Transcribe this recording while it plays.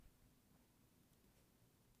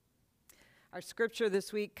Our scripture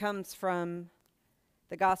this week comes from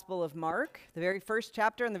the Gospel of Mark, the very first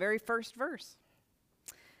chapter and the very first verse.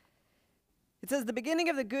 It says, "The beginning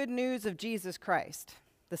of the good news of Jesus Christ,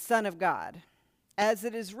 the Son of God. As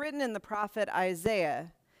it is written in the prophet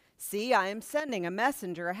Isaiah, 'See, I am sending a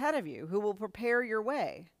messenger ahead of you who will prepare your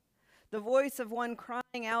way. The voice of one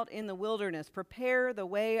crying out in the wilderness, prepare the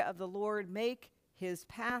way of the Lord, make his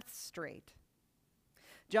path straight.'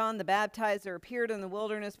 John the Baptizer appeared in the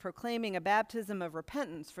wilderness proclaiming a baptism of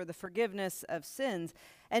repentance for the forgiveness of sins,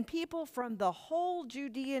 and people from the whole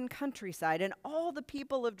Judean countryside and all the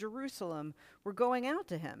people of Jerusalem were going out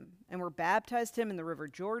to him and were baptized him in the river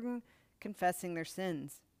Jordan, confessing their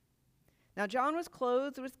sins. Now John was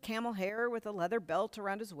clothed with camel hair with a leather belt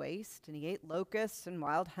around his waist, and he ate locusts and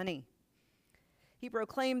wild honey. He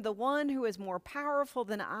proclaimed, 'The one who is more powerful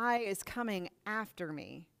than I is coming after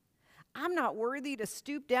me. I'm not worthy to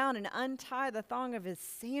stoop down and untie the thong of his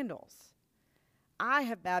sandals. I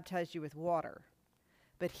have baptized you with water,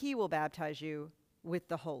 but he will baptize you with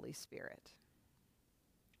the Holy Spirit.'"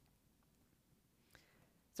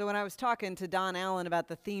 So when I was talking to Don Allen about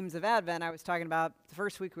the themes of Advent, I was talking about the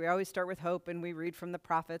first week we always start with hope and we read from the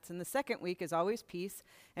prophets, and the second week is always peace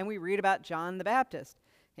and we read about John the Baptist.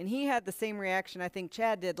 And he had the same reaction I think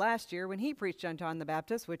Chad did last year when he preached on John the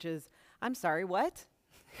Baptist, which is, "I'm sorry, what?"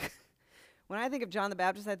 When I think of John the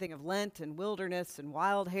Baptist, I think of Lent and wilderness and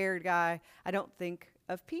wild-haired guy. I don't think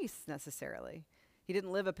of peace necessarily. He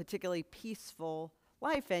didn't live a particularly peaceful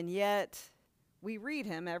life, and yet we read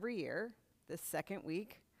him every year, this second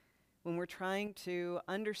week, when we're trying to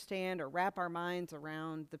understand or wrap our minds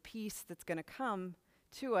around the peace that's going to come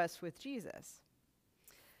to us with Jesus.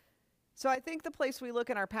 So I think the place we look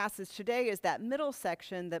in our passage today is that middle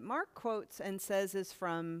section that Mark quotes and says is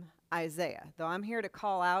from Isaiah, though I'm here to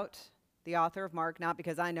call out the author of Mark, not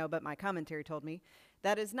because I know, but my commentary told me,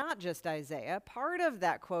 that is not just Isaiah. Part of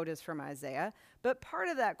that quote is from Isaiah, but part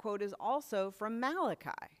of that quote is also from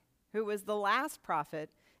Malachi, who was the last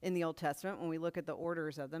prophet in the Old Testament. When we look at the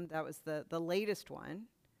orders of them, that was the latest one.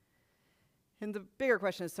 And the bigger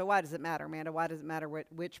question is, so why does it matter, Amanda? Why does it matter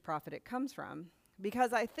which prophet it comes from?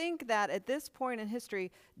 Because I think that at this point in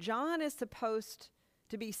history, John is supposed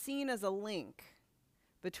to be seen as a link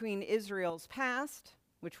between Israel's past,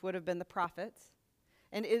 which would have been the prophets,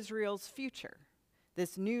 and Israel's future,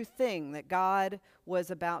 this new thing that God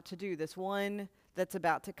was about to do, this one that's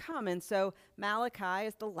about to come. And so Malachi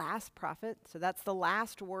is the last prophet, so that's the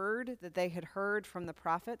last word that they had heard from the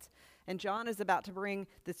prophets, and John is about to bring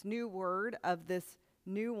this new word of this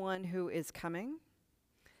new one who is coming.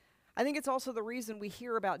 I think it's also the reason we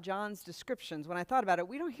hear about John's descriptions. When I thought about it,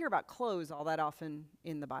 we don't hear about clothes all that often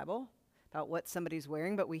in the Bible, about what somebody's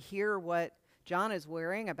wearing, but we hear what John is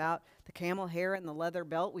wearing, about the camel hair and the leather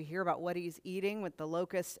belt. We hear about what he's eating with the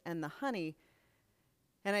locusts and the honey.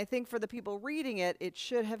 And I think for the people reading it, it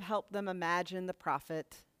should have helped them imagine the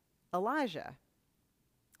prophet Elijah.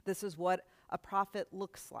 This is what a prophet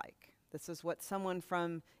looks like. This is what someone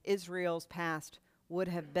from Israel's past would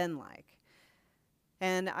have been like.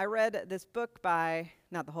 And I read this book by,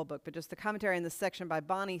 not the whole book, but just the commentary in this section by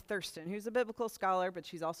Bonnie Thurston, who's a biblical scholar, but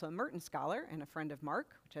she's also a Merton scholar and a friend of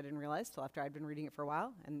Mark, which I didn't realize till after I'd been reading it for a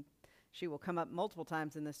while. And she will come up multiple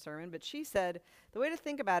times in this sermon. But she said, the way to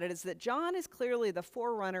think about it is that John is clearly the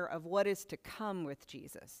forerunner of what is to come with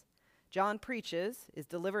Jesus. John preaches, is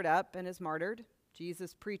delivered up, and is martyred.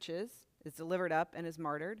 Jesus preaches, is delivered up, and is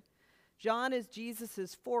martyred. John is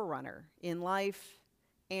Jesus' forerunner in life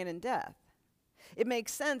and in death. It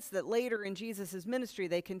makes sense that later in Jesus' ministry,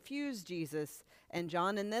 they confuse Jesus and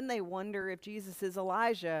John, and then they wonder if Jesus is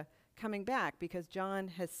Elijah coming back, because John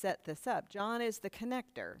has set this up. John is the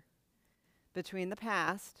connector between the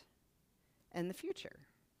past and the future.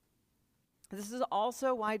 This is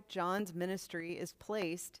also why John's ministry is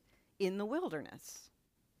placed in the wilderness.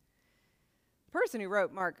 The person who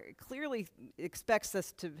wrote Mark clearly expects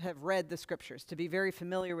us to have read the scriptures, to be very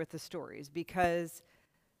familiar with the stories, because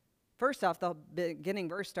first off, the beginning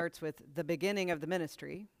verse starts with the beginning of the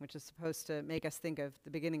ministry, which is supposed to make us think of the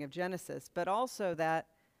beginning of Genesis, but also that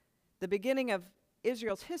the beginning of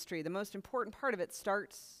Israel's history, the most important part of it,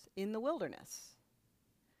 starts in the wilderness.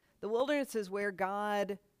 The wilderness is where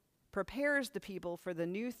God prepares the people for the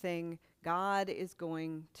new thing God is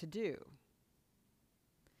going to do.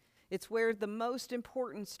 It's where the most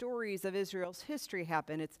important stories of Israel's history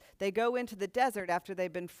happen. They go into the desert after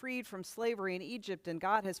they've been freed from slavery in Egypt, and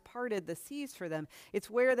God has parted the seas for them. It's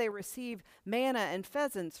where they receive manna and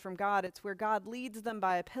pheasants from God. It's where God leads them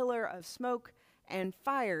by a pillar of smoke and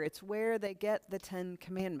fire. It's where they get the 10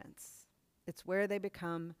 Commandments. It's where they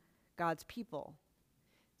become God's people.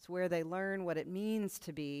 It's where they learn what it means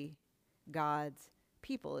to be God's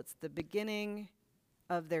people. It's the beginning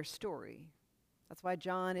of their story. That's why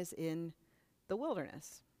John is in the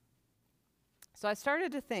wilderness. So I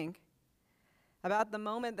started to think about the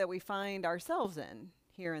moment that we find ourselves in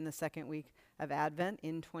here in the second week of Advent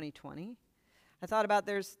in 2020. I thought about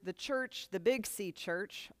there's the church, the Big C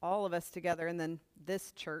church, all of us together, and then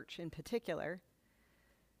this church in particular,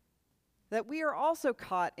 that we are also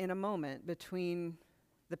caught in a moment between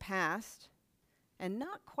the past and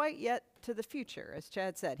not quite yet to the future, as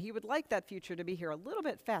Chad said. He would like that future to be here a little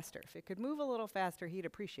bit faster. If it could move a little faster, he'd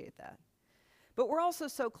appreciate that. But we're also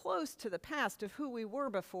so close to the past of who we were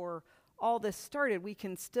before all this started, we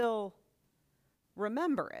can still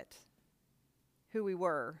remember it, who we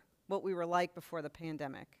were, what we were like before the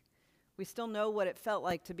pandemic. We still know what it felt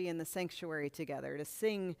like to be in the sanctuary together, to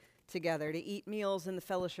sing together, to eat meals in the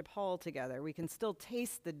fellowship hall together. We can still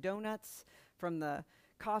taste the donuts from the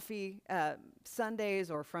coffee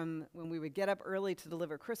Sundays or from when we would get up early to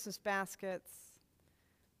deliver Christmas baskets.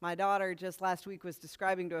 My daughter just last week was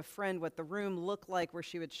describing to a friend what the room looked like where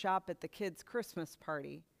she would shop at the kids' Christmas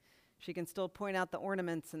party. She can still point out the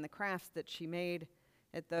ornaments and the crafts that she made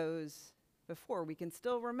at those before. We can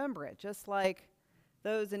still remember it, just like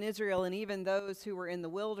those in Israel and even those who were in the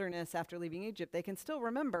wilderness after leaving Egypt. They can still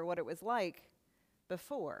remember what it was like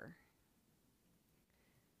before.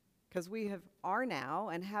 Because we are now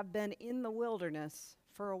and have been in the wilderness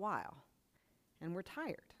for a while. And we're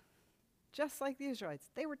tired. Just like the Israelites.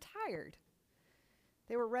 They were tired.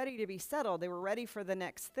 They were ready to be settled. They were ready for the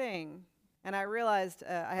next thing. And I realized,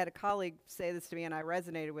 I had a colleague say this to me and I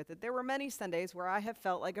resonated with it. There were many Sundays where I have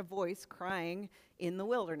felt like a voice crying in the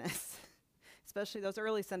wilderness. Especially those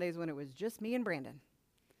early Sundays when it was just me and Brandon.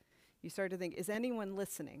 You start to think, is anyone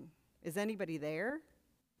listening? Is anybody there?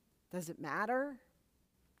 Does it matter?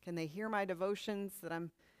 Can they hear my devotions that I'm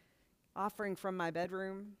offering from my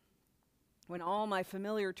bedroom? When all my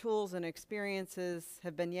familiar tools and experiences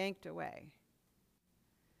have been yanked away.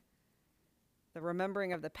 The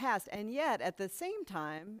remembering of the past. And yet, at the same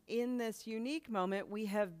time, in this unique moment, we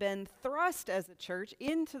have been thrust as a church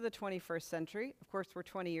into the 21st century. Of course, we're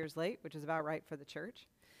 20 years late, which is about right for the church.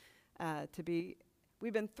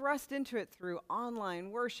 We've been thrust into it through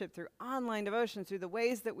online worship, through online devotion, through the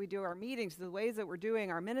ways that we do our meetings, the ways that we're doing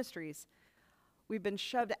our ministries. We've been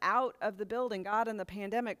shoved out of the building. God in the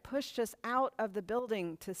pandemic pushed us out of the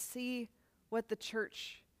building to see what the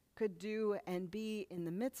church could do and be in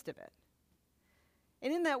the midst of it.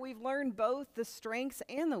 And in that, we've learned both the strengths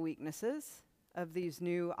and the weaknesses of these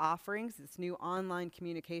new offerings, this new online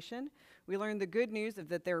communication. We learned the good news of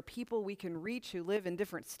that there are people we can reach who live in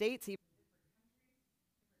different states, even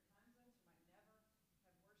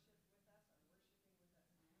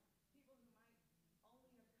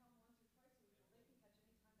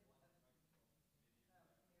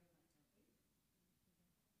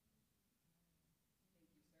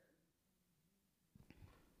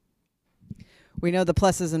we know the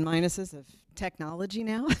pluses and minuses of technology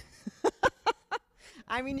now.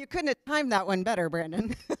 I mean, you couldn't have timed that one better,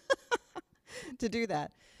 Brandon, to do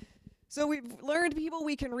that. So we've learned people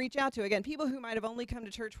we can reach out to. Again, people who might have only come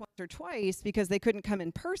to church once or twice because they couldn't come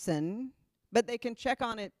in person, but they can check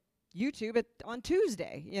on it YouTube on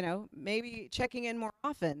Tuesday, maybe checking in more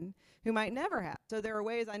often, who might never have. So there are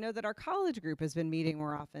ways I know that our college group has been meeting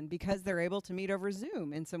more often because they're able to meet over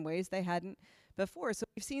Zoom in some ways they hadn't before. So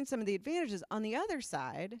we've seen some of the advantages. On the other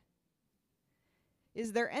side,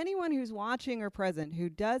 is there anyone who's watching or present who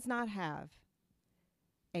does not have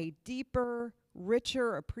a deeper,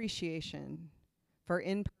 richer appreciation for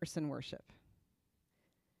in-person worship?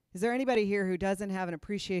 Is there anybody here who doesn't have an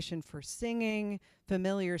appreciation for singing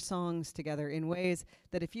familiar songs together in ways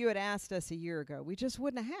that if you had asked us a year ago, we just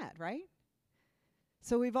wouldn't have had, right?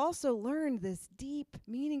 So we've also learned this deep,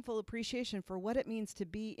 meaningful appreciation for what it means to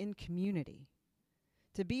be in community,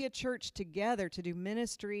 to be a church together, to do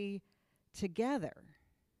ministry together.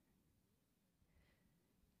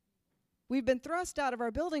 We've been thrust out of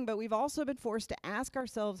our building, but we've also been forced to ask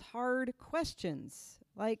ourselves hard questions,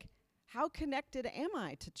 like, how connected am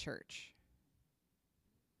I to church?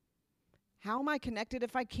 How am I connected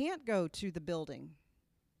if I can't go to the building?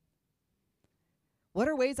 What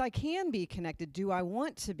are ways I can be connected? Do I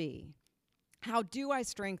want to be? How do I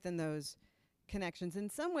strengthen those connections? In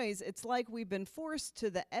some ways, it's like we've been forced to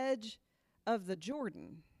the edge of the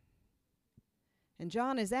Jordan. And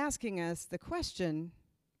John is asking us the question,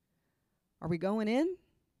 are we going in?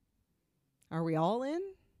 Are we all in?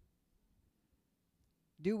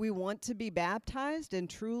 Do we want to be baptized and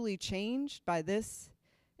truly changed by this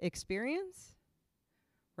experience?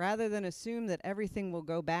 Rather than assume that everything will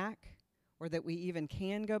go back or that we even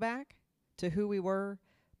can go back to who we were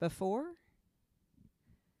before?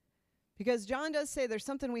 Because John does say there's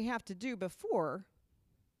something we have to do before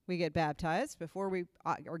we get baptized, before we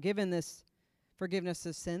are given this forgiveness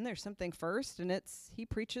of sin. There's something first, and he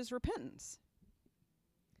preaches repentance.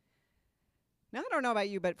 Now, I don't know about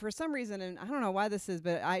you, but for some reason, and I don't know why this is,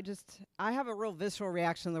 but I have a real visceral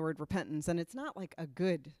reaction to the word repentance, and it's not like a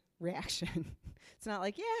good reaction. It's not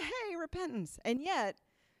like, yeah, hey, repentance. And yet,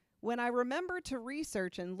 when I remember to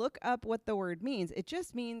research and look up what the word means, it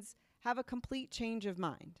just means have a complete change of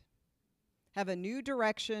mind. Have a new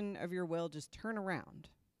direction of your will, just turn around.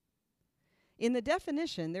 In the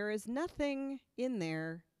definition, there is nothing in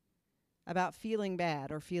there about feeling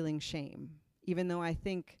bad or feeling shame, even though I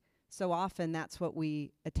think so often that's what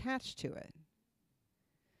we attach to it.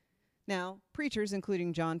 Now, preachers,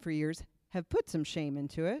 including John for years, have put some shame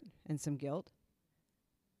into it and some guilt.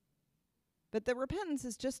 But the repentance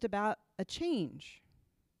is just about a change.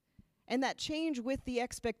 And that change with the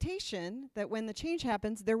expectation that when the change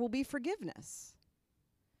happens, there will be forgiveness.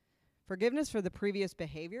 Forgiveness for the previous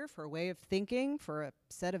behavior, for a way of thinking, for a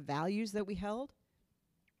set of values that we held.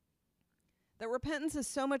 That repentance is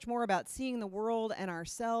so much more about seeing the world and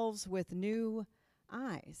ourselves with new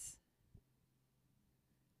eyes.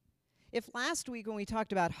 If last week when we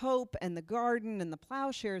talked about hope and the garden and the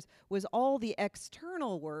plowshares was all the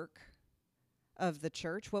external work of the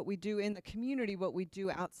church, what we do in the community, what we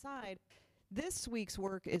do outside, this week's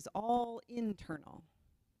work is all internal.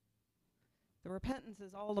 The repentance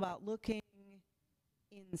is all about looking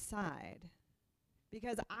inside.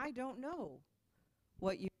 Because I don't know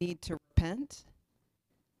what you need to repent.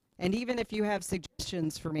 And even if you have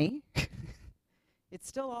suggestions for me, it's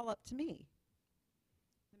still all up to me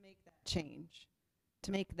to make that change,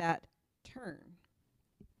 to make that turn.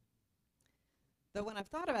 Though when I've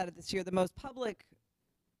thought about it this year, the most public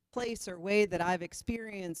place or way that I've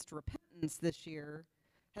experienced repentance this year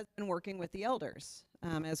has been working with the elders.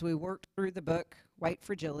 As we worked through the book, White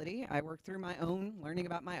Fragility, I worked through my own, learning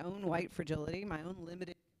about my own white fragility, my own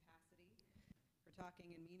limited capacity for talking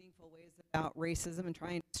in meaningful ways about racism and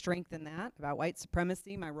trying to strengthen that, about white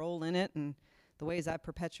supremacy, my role in it, and the ways I've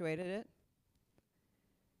perpetuated it.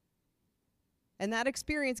 And that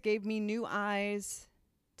experience gave me new eyes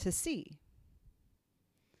to see.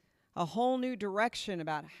 A whole new direction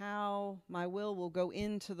about how my will go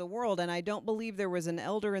into the world. And I don't believe there was an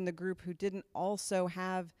elder in the group who didn't also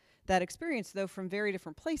have that experience, though from very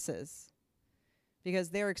different places, because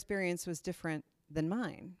their experience was different than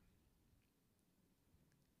mine.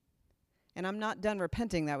 And I'm not done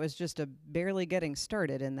repenting. That was just a barely getting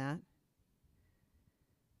started in that.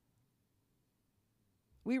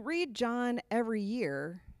 We read John every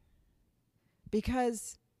year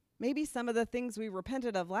because maybe some of the things we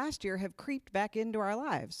repented of last year have creeped back into our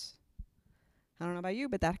lives. I don't know about you,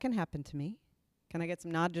 but that can happen to me. Can I get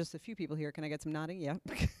some nod? Just a few people here. Can I get some nodding? Yeah.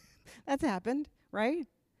 That's happened, right?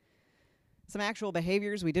 Some actual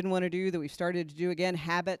behaviors we didn't want to do that we've started to do again.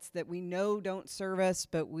 Habits that we know don't serve us,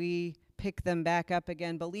 but we pick them back up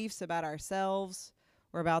again. Beliefs about ourselves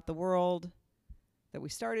or about the world that we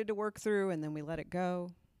started to work through and then we let it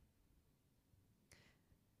go.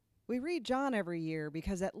 We read John every year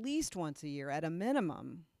because at least once a year, at a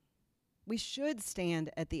minimum, we should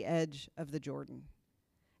stand at the edge of the Jordan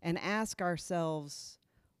and ask ourselves,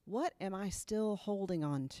 what am I still holding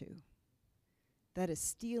on to that is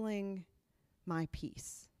stealing my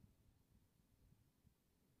peace?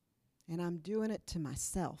 And I'm doing it to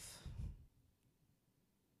myself.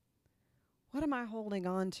 What am I holding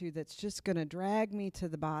on to that's just going to drag me to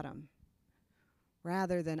the bottom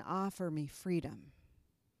rather than offer me freedom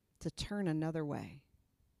to turn another way?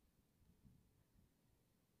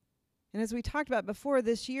 And as we talked about before,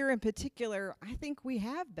 this year in particular, I think we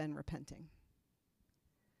have been repenting.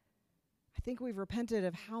 I think we've repented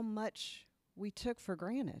of how much we took for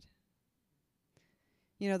granted.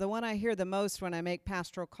 You know, the one I hear the most when I make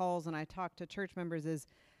pastoral calls and I talk to church members is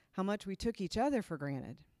how much we took each other for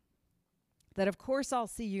granted. That of course I'll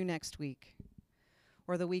see you next week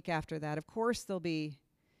or the week after that. Of course there'll be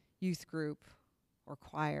youth group or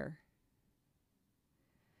choir.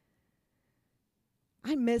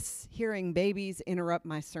 I miss hearing babies interrupt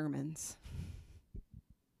my sermons.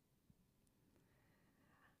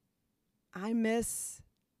 I miss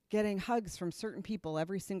getting hugs from certain people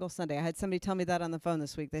every single Sunday. I had somebody tell me that on the phone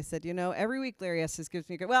this week. They said, you know, every week Larry Estes gives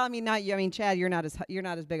me a good, well, I mean, not you. I mean, Chad, you're not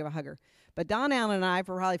as big of a hugger. But Don Allen and I,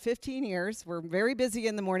 for probably 15 years, we're very busy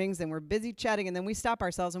in the mornings and we're busy chatting, and then we stop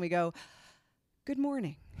ourselves and we go, good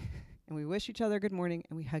morning. And we wish each other good morning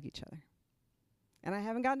and we hug each other. And I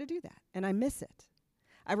haven't gotten to do that, and I miss it.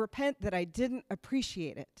 I repent that I didn't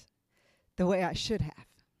appreciate it the way I should have.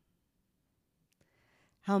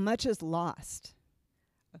 how much is lost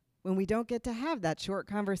when we don't get to have that short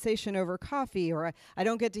conversation over coffee, or I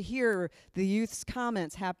don't get to hear the youth's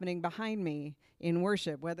comments happening behind me in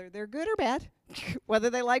worship, whether they're good or bad, whether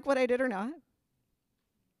they like what I did or not,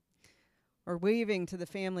 or waving to the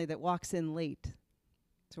family that walks in late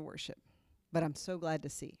to worship, but I'm so glad to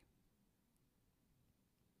see.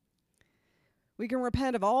 We can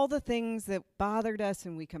repent of all the things that bothered us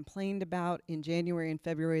and we complained about in January and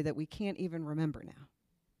February that we can't even remember now.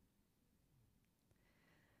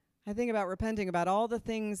 I think about repenting about all the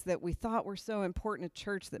things that we thought were so important at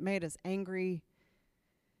church that made us angry,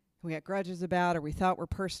 we got grudges about, or we thought were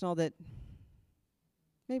personal that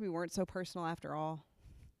maybe weren't so personal after all.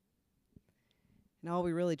 And all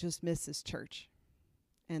we really just miss is church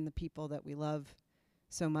and the people that we love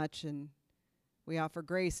so much. And we offer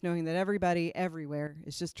grace knowing that everybody everywhere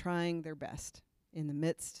is just trying their best in the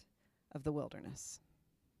midst of the wilderness.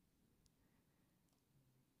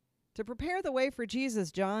 To prepare the way for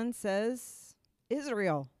Jesus, John says,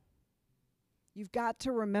 Israel, you've got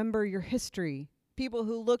to remember your history. People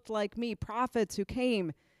who looked like me, prophets who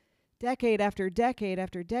came decade after decade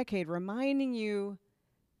after decade, reminding you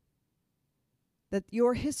that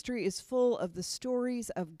your history is full of the stories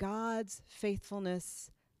of God's faithfulness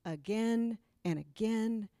again and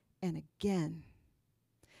again and again.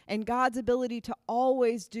 And God's ability to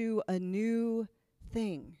always do a new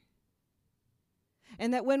thing.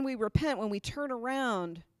 And that when we repent, when we turn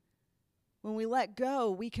around, when we let go,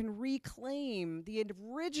 we can reclaim the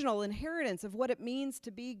original inheritance of what it means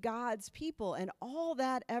to be God's people. And all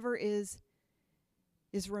that ever is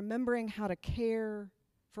remembering how to care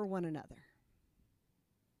for one another.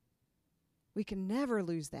 We can never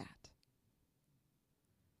lose that.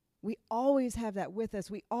 We always have that with us.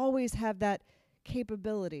 We always have that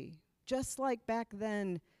capability. Just like back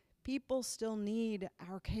then, people still need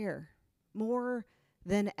our care more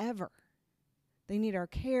than ever. They need our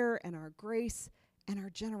care and our grace and our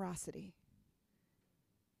generosity.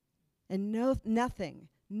 And nothing,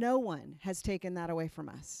 no one has taken that away from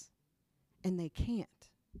us. And they can't.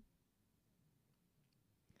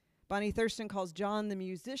 Bonnie Thurston calls John the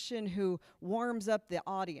musician who warms up the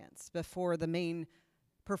audience before the main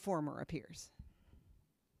performer appears.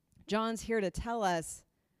 John's here to tell us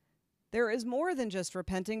there is more than just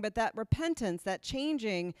repenting, but that repentance, that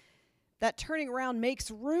changing, that turning around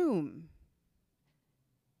makes room.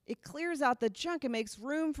 It clears out the junk. It makes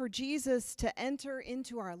room for Jesus to enter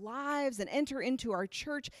into our lives and enter into our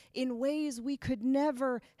church in ways we could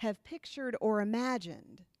never have pictured or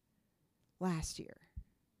imagined last year.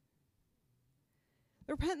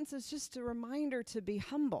 Repentance is just a reminder to be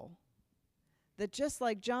humble. That just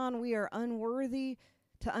like John, we are unworthy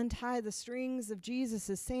to untie the strings of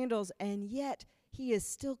Jesus' sandals, and yet he is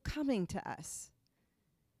still coming to us.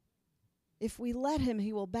 If we let him,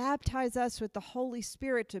 he will baptize us with the Holy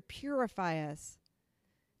Spirit to purify us,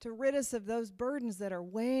 to rid us of those burdens that are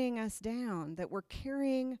weighing us down, that we're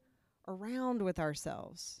carrying around with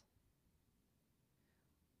ourselves.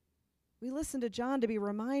 We listen to John to be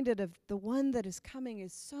reminded of the one that is coming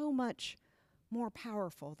is so much more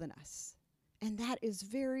powerful than us. And that is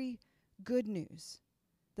very good news,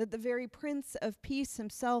 that the very Prince of Peace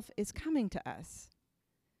himself is coming to us.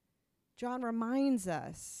 John reminds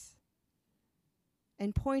us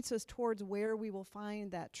and points us towards where we will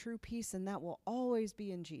find that true peace, and that will always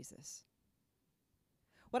be in Jesus.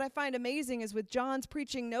 What I find amazing is with John's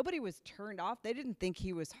preaching, nobody was turned off. They didn't think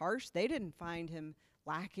he was harsh. They didn't find him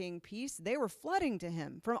lacking peace. They were flooding to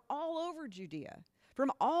him from all over Judea,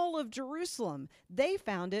 from all of Jerusalem. They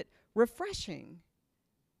found it refreshing.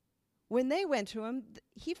 When they went to him,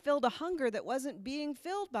 he filled a hunger that wasn't being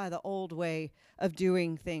filled by the old way of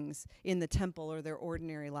doing things in the temple or their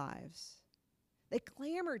ordinary lives. They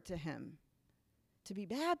clamored to him to be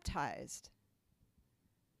baptized.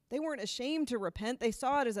 They weren't ashamed to repent. They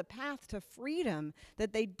saw it as a path to freedom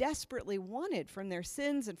that they desperately wanted from their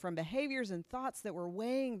sins and from behaviors and thoughts that were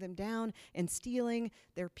weighing them down and stealing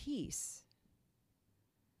their peace.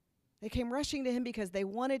 They came rushing to him because they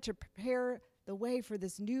wanted to prepare the way for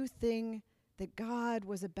this new thing that God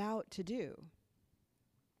was about to do.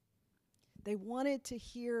 They wanted to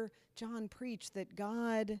hear John preach that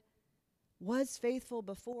God was faithful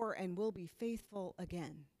before and will be faithful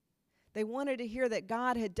again. They wanted to hear that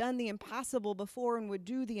God had done the impossible before and would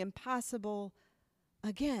do the impossible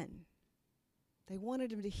again. They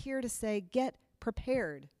wanted him to hear to say, get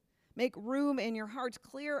prepared. Make room in your hearts.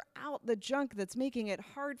 Clear out the junk that's making it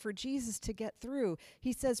hard for Jesus to get through.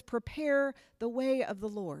 He says, prepare the way of the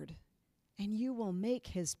Lord, and you will make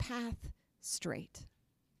his path straight.